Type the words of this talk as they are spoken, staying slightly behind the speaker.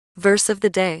Verse of the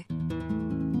day,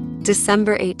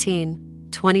 December 18,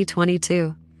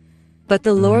 2022. But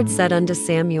the Lord said unto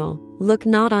Samuel, Look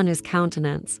not on his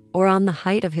countenance, or on the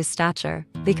height of his stature,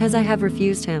 because I have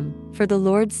refused him. For the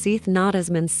Lord seeth not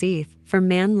as men seeth, for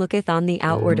man looketh on the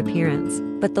outward appearance,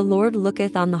 but the Lord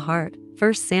looketh on the heart.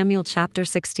 1 Samuel chapter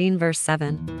 16 verse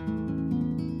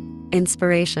 7.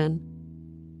 Inspiration.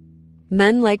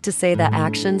 Men like to say that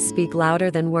actions speak louder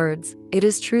than words. It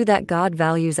is true that God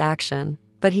values action,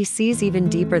 but he sees even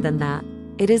deeper than that.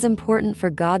 It is important for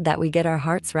God that we get our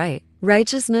hearts right.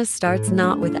 Righteousness starts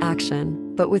not with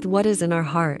action, but with what is in our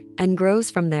heart, and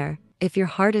grows from there. If your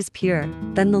heart is pure,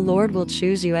 then the Lord will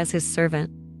choose you as his servant.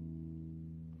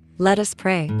 Let us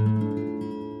pray.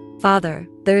 Father,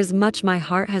 there is much my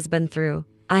heart has been through.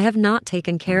 I have not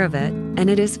taken care of it, and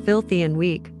it is filthy and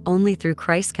weak. Only through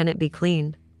Christ can it be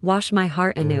cleaned. Wash my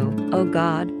heart anew, O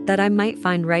God, that I might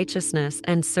find righteousness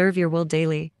and serve your will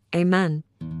daily. Amen.